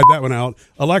we tried that one out.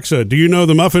 Alexa, do you know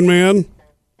the Muffin Man?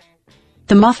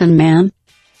 The Muffin Man?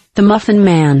 The Muffin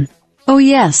Man. Oh,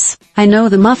 yes. I know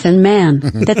the Muffin Man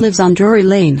that lives on Drury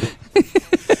Lane.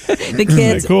 The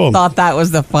kids thought that was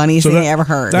the funniest thing they ever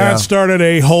heard. That started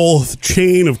a whole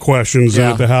chain of questions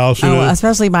at the house.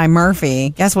 Especially by Murphy.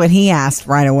 Guess what he asked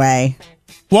right away?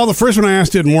 Well, the first one I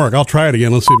asked didn't work. I'll try it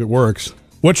again. Let's see if it works.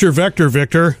 What's your vector,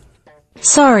 Victor?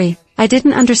 Sorry, I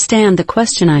didn't understand the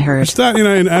question I heard. It's not,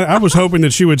 and I was hoping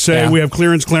that she would say we have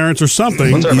clearance, Clarence, or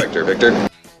something. What's our vector, Victor?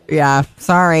 Yeah,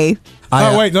 sorry.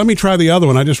 Wait, let me try the other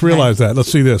one. I just realized that.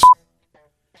 Let's see this.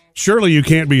 Surely you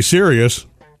can't be serious.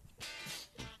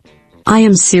 I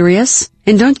am serious,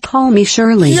 and don't call me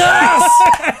Shirley. Yes!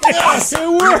 Yes!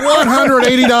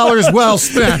 $180 well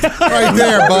spent. Right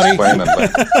there, buddy.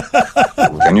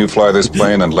 Can you fly this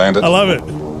plane and land it? I love it.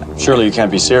 Surely you can't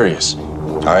be serious.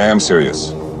 I am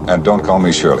serious. And don't call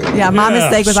me Shirley. Yeah, my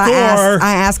mistake was I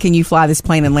asked, can you fly this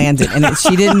plane and land it? And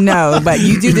she didn't know, but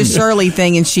you do the Shirley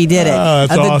thing, and she did it.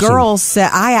 That's awesome. The girls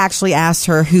said, I actually asked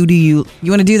her, you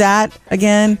want to do that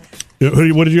again?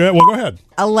 What did you ask? Well, go ahead.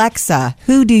 Alexa,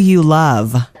 who do you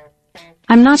love?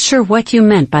 I'm not sure what you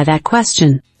meant by that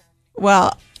question.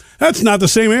 Well, that's not the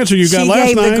same answer you got last night.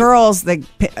 She gave the girls the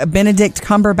Benedict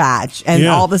Cumberbatch and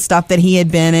all the stuff that he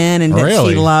had been in, and that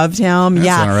she loved him.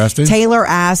 That's interesting. Taylor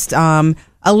asked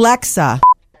Alexa,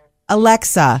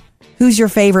 who's your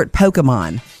favorite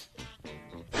Pokemon?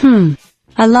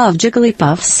 I love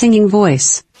Jigglypuff's singing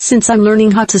voice, since I'm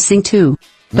learning how to sing too.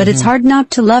 But it's hard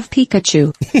not to love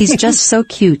Pikachu. He's just so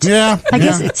cute. I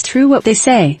guess it's true what they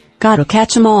say. Gotta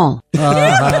catch 'em all. You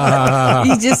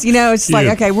just, it's just like,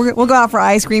 okay, we'll go out for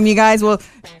ice cream, you guys. We'll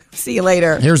see you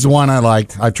later. Here's the one I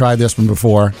liked. I've tried this one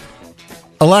before.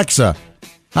 Alexa,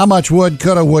 how much wood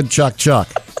could a woodchuck chuck?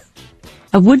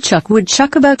 A woodchuck would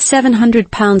chuck about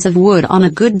 700 pounds of wood on a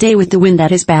good day with the wind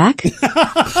at his back. Like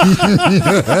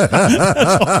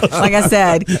I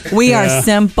said, we are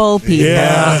simple people.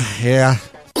 Yeah.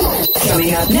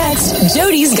 Coming up next,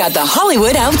 Jody's got the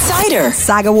Hollywood Outsider.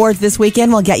 SAG Awards this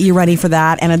weekend will get you ready for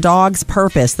that. And A Dog's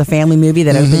Purpose, the family movie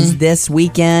that opens this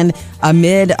weekend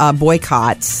amid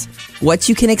boycotts. What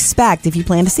you can expect if you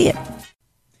plan to see it.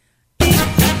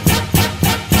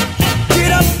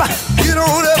 Get up, get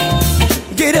on up,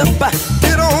 get up,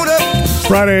 get on up.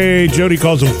 Friday, Jody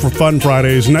calls them for Fun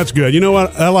Fridays, and that's good. You know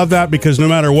what? I love that because no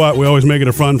matter what, we always make it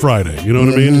a fun Friday. You know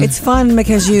what I mean? It's fun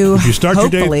because you start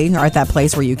hopefully your day, are at that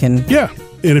place where you can. Yeah.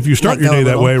 And if you start your day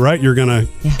that way, right, you're going to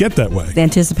get that way. The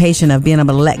anticipation of being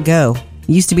able to let go. It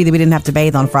used to be that we didn't have to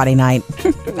bathe on Friday night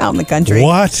out in the country.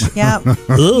 What? Yeah.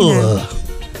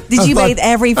 Did you bathe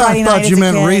every Friday night? I thought you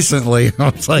meant recently.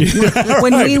 I was like,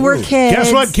 when we were kids.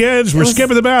 Guess what, kids? We're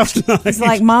skipping the baths tonight. It's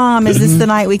like, Mom, is this the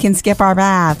night we can skip our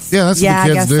baths? Yeah, that's what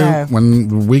the kids do. So. When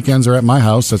the weekends are at my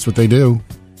house, that's what they do.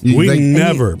 You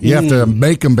have to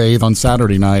make them bathe on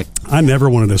Saturday night. I never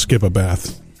wanted to skip a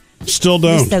bath. Still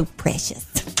don't. You're so precious.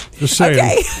 Just saying.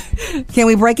 Okay. Can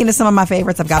we break into some of my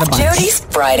favorites? I've got a bunch. Jody's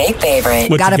Friday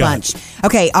favorite. Got a bunch.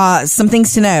 Okay, some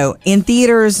things to know. In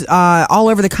theaters all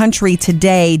over the country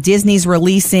today, Disney's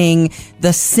releasing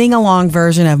the sing-along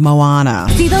version of Moana.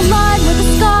 See the line where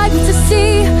the sky meets the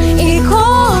sea, it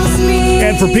calls me.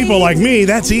 And for people like me,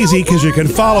 that's easy because you can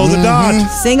follow the dot.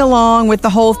 Sing along with the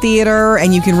whole theater,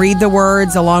 and you can read the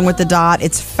words along with the dot.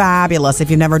 It's fabulous. If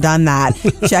you've never done that,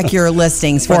 check your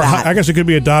listings for that. I guess it could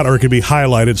be a dot or it could be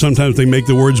highlighted. Sometimes they make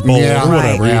the words bold or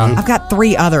whatever. Right. I've got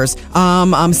 3 others.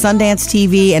 Sundance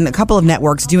TV and a couple of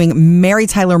networks doing Mary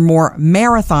Tyler Moore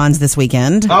marathons this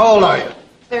weekend. How old are you?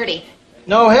 30.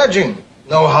 No hedging.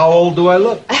 No, how old do I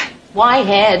look? Why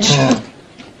hedge?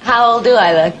 How old do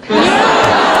I look?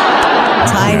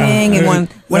 Timing and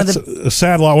That's a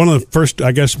sad loss. One of the first,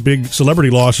 I guess, big celebrity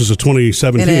losses of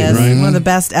 2017, It is right? one of the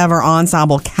best ever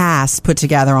ensemble casts put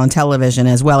together on television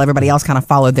as well. Everybody else kind of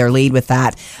followed their lead with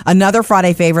that. Another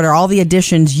Friday favorite are all the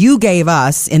editions you gave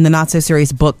us in the Not So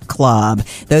Serious Book Club.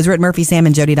 Those are at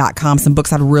murphysamandjody.com. Some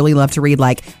books I'd really love to read,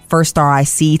 like First Star I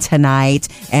See Tonight,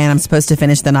 and I'm supposed to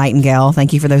finish The Nightingale.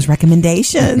 Thank you for those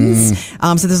recommendations.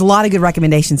 So there's a lot of good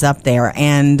recommendations up there.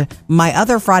 And my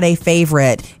other Friday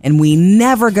favorite, and we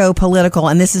never go political,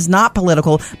 and this is not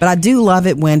political, but I do love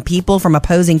it when people from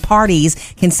opposing parties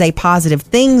can say positive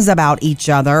things about each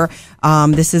other.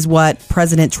 This is what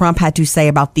President Trump had to say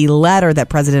about the letter that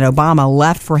President Obama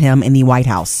left for him in the White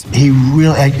House. He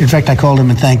really, in fact, I called him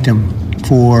and thanked him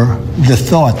for the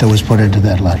thought that was put into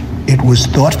that letter. It was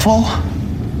thoughtful,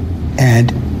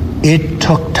 and it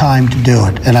took time to do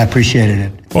it, and I appreciated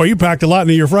it. Well, you packed a lot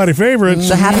into your Friday favorites.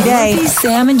 It's a happy day. Murphy,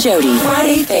 Sam, and Jody,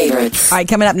 Friday favorites. All right,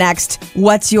 coming up next,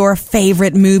 what's your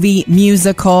favorite movie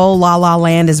musical? La La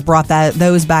Land has brought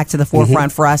those back to the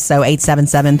forefront for us. So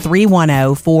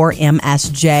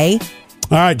 877-310-4MSJ.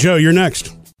 All right, Joe, you're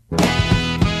next.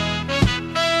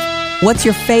 What's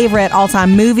your favorite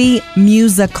all-time movie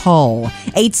musical?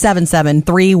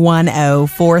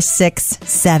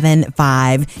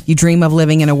 877-310-4675. You dream of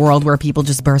living in a world where people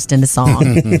just burst into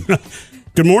song.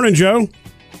 Good morning, Joe.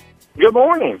 Good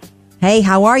morning. Hey,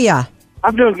 how are you?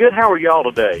 I'm doing good. How are y'all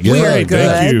today? We're good.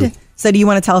 Thank you. So do you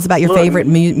want to tell us about your favorite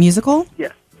musical?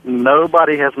 Yes.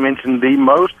 Nobody has mentioned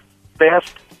the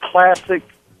best classic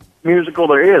musical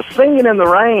there is, Singing in the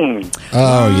Rain.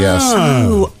 Oh, yes.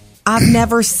 Ooh, I've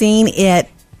never seen it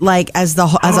like as a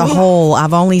whole.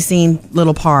 I've only seen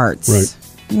little parts. Right.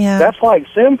 Yeah. That's like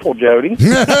Sinful, Jody. Okay.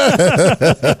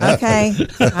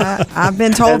 I've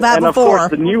been told that and before. Of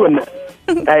course, the new one.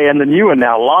 Hey, and the new one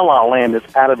now, La La Land, is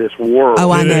out of this world.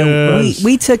 Oh, I know.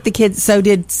 We took the kids. So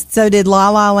did La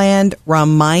La Land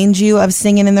remind you of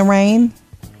Singing in the Rain?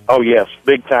 Oh yes,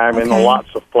 big time in lots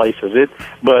of places.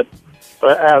 But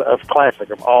out of classic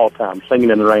of all time,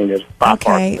 Singing in the Rain is by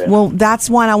far the best. Well, that's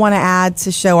one I want to add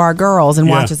to show our girls and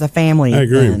watch as a family. I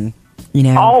agree. And, you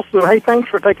know. Also, hey, thanks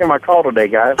for taking my call today,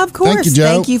 guys. Of course. Thank you, Joe.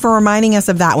 Thank you for reminding us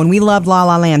of that one. We loved La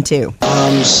La Land too.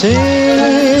 I'm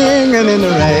singing in the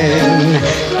rain,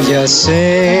 just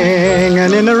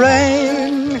singing in the rain.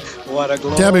 What a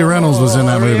Debbie Reynolds was in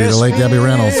that movie, the late Debbie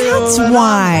Reynolds. That's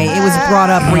why it was brought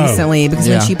up recently, because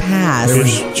when she passed. They were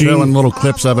showing little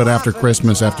clips of it after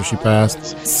Christmas, after she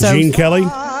passed. So- Gene Kelly?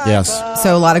 Yes.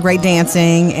 So a lot of great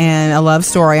dancing and a love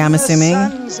story, I'm assuming.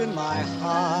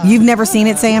 You've never seen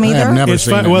it, Sam, either? I've never It's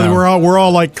seen fun. it. Well, no. we're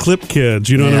all like clip kids.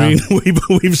 You know what I mean?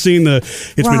 We've seen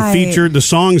it's been Right. featured. The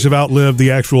songs have outlived the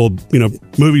actual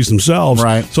movies themselves.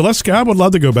 Right. So I would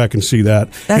love to go back and see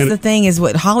that. That's And the thing is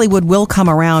what Hollywood will come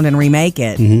around and remake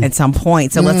it at some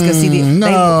point. So let's go see the.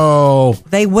 No.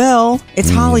 They will.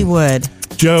 It's Hollywood.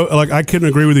 Joe, I couldn't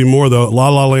agree with you more though. La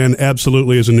La Land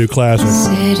absolutely is a new classic.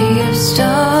 City of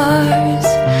stars,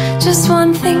 just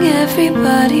one thing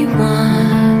everybody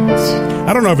wants.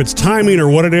 I don't know if it's timing or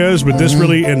what it is, but this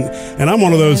really and I'm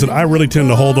one of those that I really tend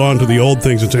to hold on to the old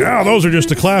things and say, those are just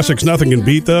the classics. Nothing can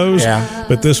beat those. Yeah.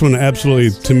 But this one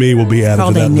absolutely, to me, will be added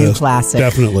Called to that a new list. classic.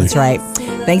 Definitely. That's right.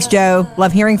 Thanks, Joe.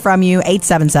 Love hearing from you.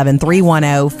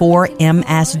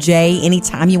 877-310-4MSJ.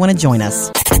 Anytime you want to join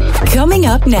us. Coming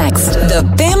up next, the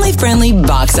family-friendly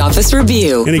box office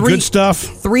review. Any good stuff?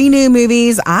 3 new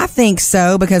movies. I think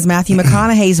so, because Matthew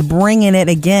McConaughey's bringing it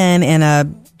again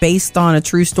in based on a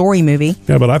true story movie.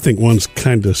 Yeah, but I think one's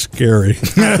kind of scary.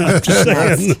 I'm just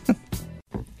saying.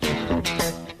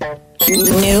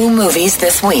 New movies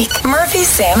this week. Murphy,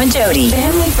 Sam, and Jody.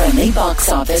 Family-friendly box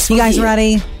office You guys review.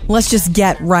 ready? Let's just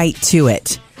get right to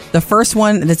it. The first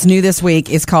one that's new this week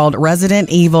is called Resident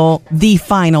Evil: The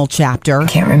Final Chapter.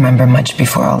 Can't remember much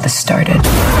before all this started.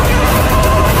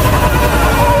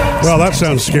 Well, that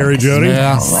sounds scary, Jody.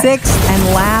 Yeah. 6th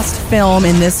and last film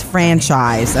in this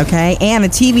franchise, okay? And a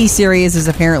TV series is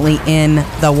apparently in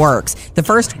the works. The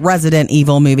first Resident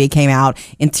Evil movie came out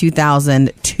in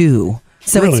 2002.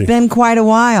 So Really? it's been quite a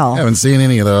while. I haven't seen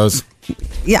any of those.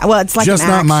 Yeah, well, it's like Just an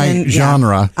not my action-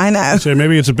 genre. I know. So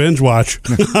maybe it's a binge watch.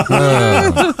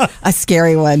 A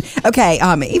scary one. Okay,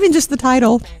 even just the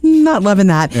title, not loving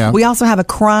that. Yeah. We also have a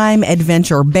crime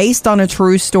adventure based on a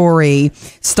true story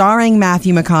starring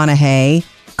Matthew McConaughey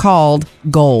called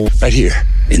Gold. Right here,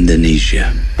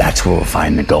 Indonesia. That's where we'll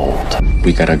find the gold.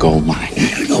 We got a gold mine.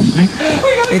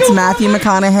 It's Matthew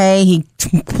McConaughey. He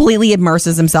completely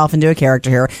immerses himself into a character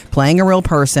here, playing a real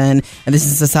person. And this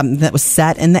is something that was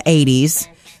set in the 80s.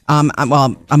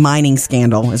 A mining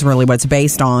scandal is really what it's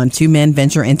based on. 2 men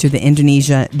venture into the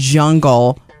Indonesia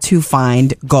jungle to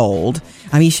find gold.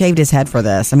 I mean, he shaved his head for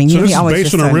this. I mean, so he this is always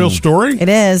based just on a said- real story? It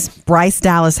is. Bryce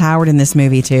Dallas Howard in this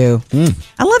movie too.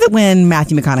 I love it when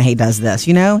Matthew McConaughey does this.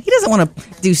 You know, he doesn't want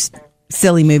to do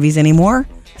silly movies anymore.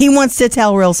 He wants to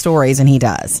tell real stories, and he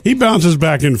does. He bounces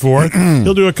back and forth.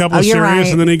 He'll do a couple of you're serious,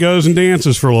 right. and then he goes and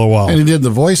dances for a little while. And he did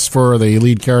the voice for the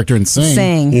lead character in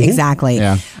Sing. Exactly.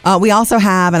 Yeah. We also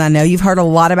have, and I know you've heard a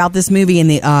lot about this movie in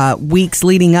the weeks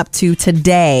leading up to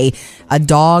today, A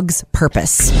Dog's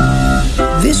Purpose.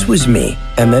 This was me,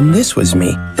 and then this was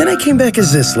me. Then I came back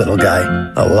as this little guy.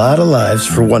 A lot of lives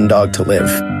for one dog to live,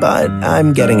 but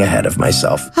I'm getting ahead of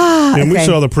myself. And we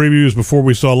saw the previews before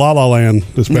we saw La La Land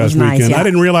this past nice, weekend. yeah. I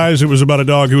didn't realize it was about a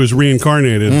dog who was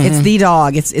reincarnated. It's the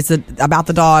dog. It's about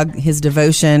the dog, his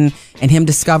devotion, and him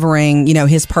discovering, you know,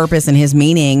 his purpose and his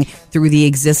meaning through the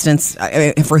existence,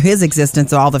 for his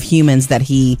existence, of all the humans that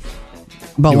he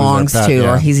belongs pet, to,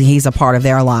 yeah. or he's a part of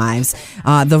their lives.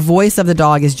 The voice of the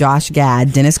dog is Josh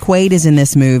Gad. Dennis Quaid is in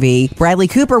this movie. Bradley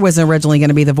Cooper was originally going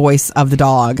to be the voice of the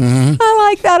dog. I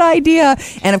like that idea.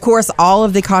 And of course, all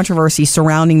of the controversy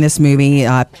surrounding this movie.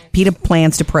 PETA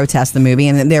plans to protest the movie,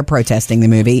 and they're protesting the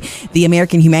movie. The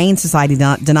American Humane Society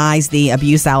denies the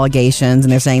abuse allegations,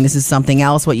 and they're saying this is something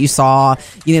else. What you saw,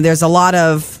 you know, there's a lot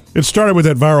of. It started with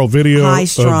that viral video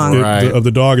High-strung. of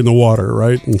the dog in the water,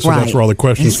 right? And so that's where all the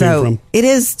questions came from. It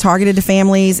is targeted to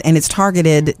families, and it's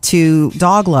targeted to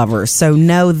dog lovers. So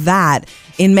know that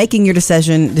in making your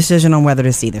decision on whether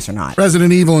to see this or not.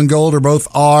 Resident Evil and Gold are both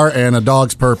R, and A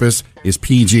Dog's Purpose is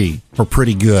PG for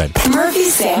pretty good. Murphy,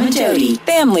 Sam, and Jody,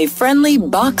 family-friendly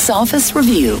box office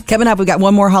review. Coming up, we've got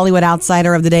one more Hollywood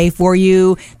outsider of the day for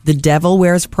you. The Devil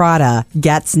Wears Prada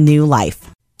gets new life.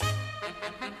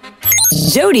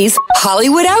 Jody's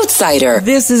Hollywood Outsider.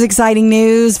 This is exciting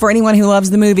news for anyone who loves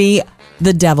the movie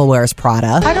The Devil Wears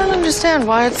Prada. I don't understand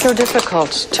why it's so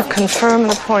difficult to confirm an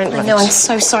appointment. No, I'm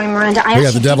so sorry, Miranda. We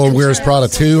got The Devil Wears Prada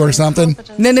 2 or something?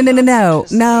 No.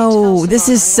 This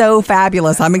is so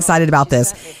fabulous. I'm excited about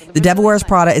this. The Devil Wears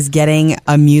Prada is getting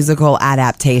a musical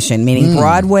adaptation, meaning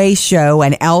Broadway show,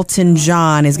 and Elton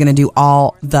John is going to do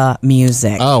all the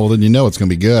music. Oh, well, then you know it's going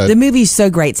to be good. The movie's so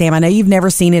great, Sam. I know you've never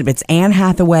seen it, but it's Anne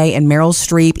Hathaway and Meryl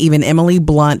Streep, even Emily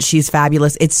Blunt. She's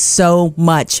fabulous. It's so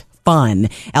much fun.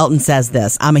 Elton says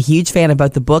this: I'm a huge fan of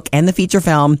both the book and the feature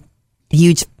film,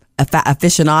 huge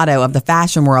aficionado of the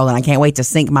fashion world, and I can't wait to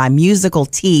sink my musical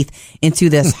teeth into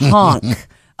this hunk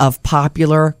of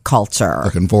popular culture.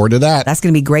 Looking forward to that. That's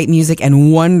going to be great music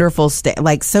and wonderful,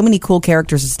 like so many cool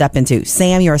characters to step into.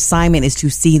 Sam, your assignment is to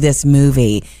see this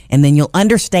movie, and then you'll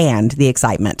understand the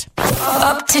excitement.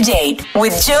 Up to date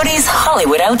with Jody's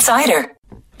Hollywood Outsider.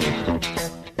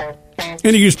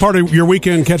 And you use part of your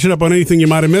weekend catching up on anything you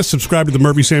might have missed. Subscribe to the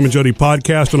Murphy, Sam, and Jody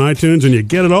podcast on iTunes, and you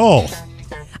get it all.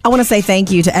 I want to say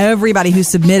thank you to everybody who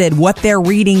submitted what they're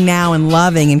reading now and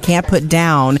loving and can't put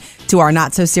down to our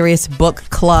Not So Serious book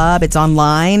club. It's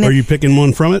online. Are you picking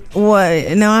one from it?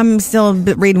 What? No, I'm still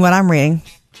reading what I'm reading.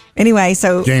 Anyway,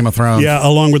 so Game of Thrones. Yeah,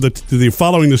 along with the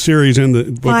following the series and the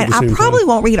book at fine. the I same probably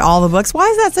won't read all the books. Why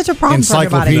is that such a problem for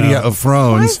everybody? Encyclopedia of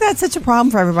Thrones. Why is that such a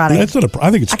problem for everybody? That's not I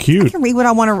think it's cute. I can read what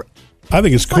I want to. I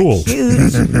think it's cool.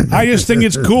 I just think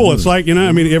it's cool. It's like,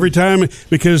 I mean, every time,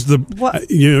 because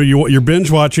you're binge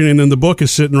watching and then the book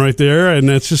is sitting right there, and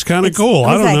it's just kind of cool.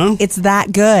 I don't know. It's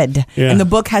that good. Yeah. And the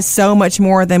book has so much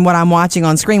more than what I'm watching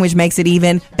on screen, which makes it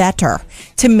even better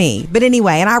to me. But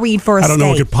anyway, and I read for I don't know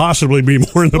what could possibly be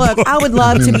more in the book. Look, I would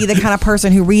love to be the kind of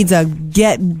person who reads a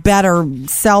get better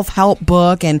self-help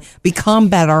book and become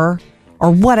better or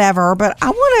whatever, but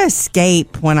I want to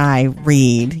escape when I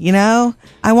read,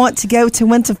 I want to go to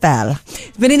Winterfell.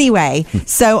 But anyway,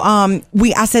 so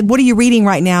I said, what are you reading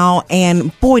right now?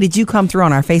 And boy, did you come through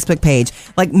on our Facebook page.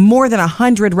 Like more than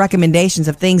 100 recommendations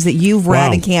of things that you've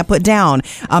read and can't put down.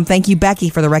 Thank you, Becky,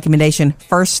 for the recommendation,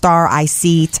 First Star I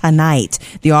See Tonight.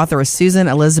 The author is Susan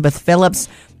Elizabeth Phillips.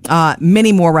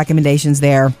 Many more recommendations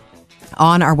there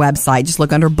on our website. Just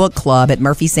look under book club at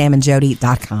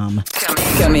murphysamandjody.com.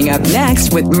 Coming up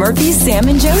next with Murphy, Sam,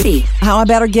 and Jody. How I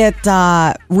better get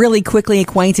really quickly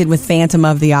acquainted with Phantom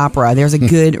of the Opera. There's a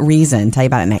good reason. Tell you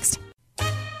about it next.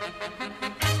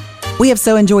 We have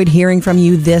so enjoyed hearing from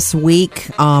you this week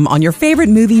on your favorite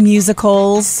movie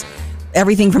musicals.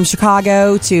 Everything from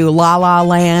Chicago to La La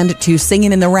Land to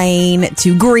Singing in the Rain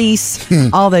to Grease,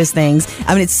 all those things.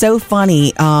 I mean, it's so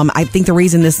funny. I think the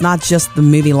reason this is not just the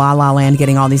movie La La Land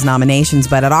getting all these nominations,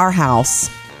 but at our house,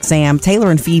 Sam,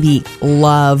 Taylor and Phoebe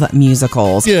love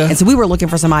musicals. Yeah. And so we were looking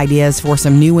for some ideas for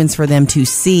some new ones for them to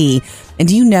see. And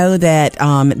do you know that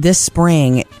this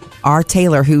spring, our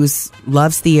Taylor, who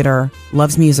loves theater,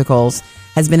 loves musicals,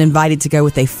 has been invited to go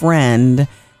with a friend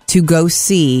to go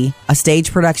see a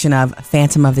stage production of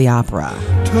Phantom of the Opera.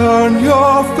 Turn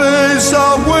your face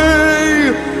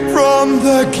away from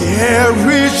the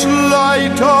garish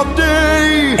light of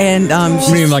day. And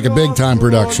you mean like a big time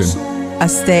production?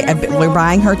 We're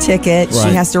buying her ticket. Right.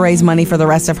 She has to raise money for the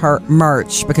rest of her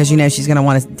merch because she's going to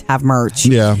want to have merch.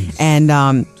 Yeah. And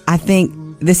I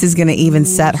think this is going to even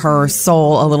set her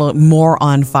soul a little more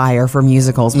on fire for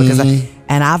musicals because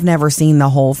and I've never seen the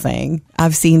whole thing.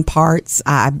 I've seen parts.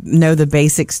 I know the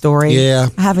basic story. Yeah.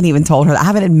 I haven't even told her. I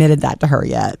haven't admitted that to her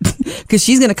yet because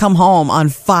she's going to come home on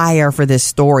fire for this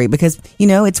story because,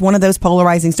 it's one of those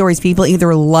polarizing stories. People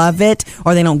either love it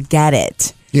or they don't get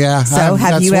it. Yeah. So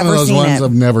have you ever seen it? That's one of those ones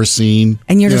I've never seen.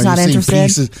 And you're just not interested?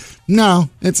 Pieces. No,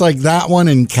 it's like that one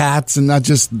and Cats, and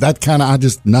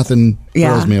nothing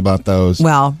thrills me about those.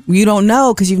 Well, you don't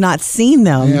know because you've not seen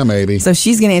them. Yeah, maybe. So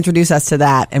she's going to introduce us to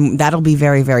that, and that'll be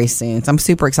very, very soon. So I'm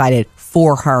super excited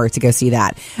for her to go see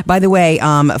that. By the way,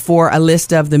 for a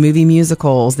list of the movie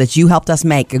musicals that you helped us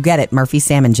make, go get it,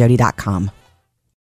 murphysamandjody.com.